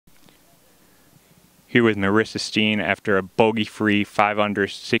Here with Marissa Steen after a bogey-free 5 under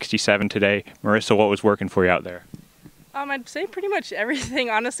 67 today. Marissa, what was working for you out there? I'd say pretty much everything,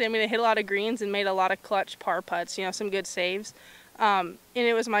 honestly. I mean, I hit a lot of greens and made a lot of clutch par putts, some good saves. And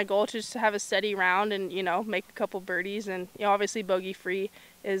it was my goal just to have a steady round and, make a couple birdies. And, obviously bogey-free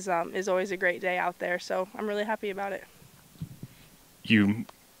is always a great day out there. So I'm really happy about it. You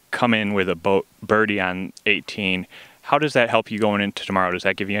come in with a birdie on 18. How does that help you going into tomorrow? Does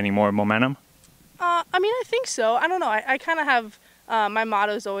that give you any more momentum? I think so. I don't know. I kind of have my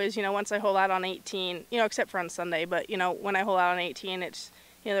motto is always, once I hole out on 18, except for on Sunday, but, when I hole out on 18, it's,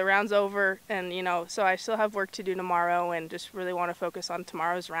 the round's over and, so I still have work to do tomorrow and just really want to focus on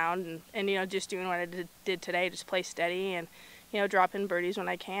tomorrow's round and just doing what I did today, just play steady and, drop in birdies when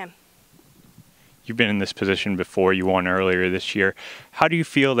I can. You've been in this position before. You won earlier this year. How do you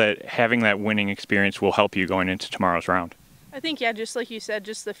feel that having that winning experience will help you going into tomorrow's round? I think, yeah, just like you said,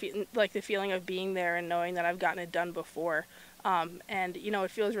 just the feeling of being there and knowing that I've gotten it done before. And,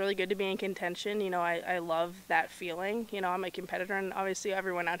 it feels really good to be in contention. I love that feeling. I'm a competitor and obviously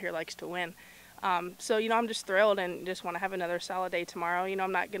everyone out here likes to win. So, I'm just thrilled and just want to have another solid day tomorrow.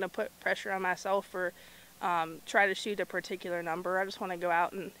 I'm not going to put pressure on myself or try to shoot a particular number. I just want to go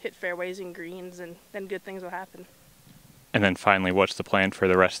out and hit fairways and greens and then good things will happen. And then finally, what's the plan for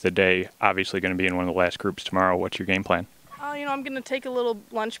the rest of the day? Obviously going to be in one of the last groups tomorrow. What's your game plan? I'm going to take a little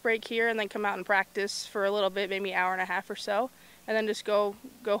lunch break here and then come out and practice for a little bit, maybe an hour and a half or so, and then just go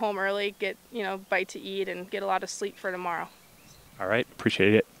home early, get, bite to eat, and get a lot of sleep for tomorrow. All right.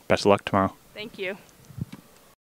 Appreciate it. Best of luck tomorrow. Thank you.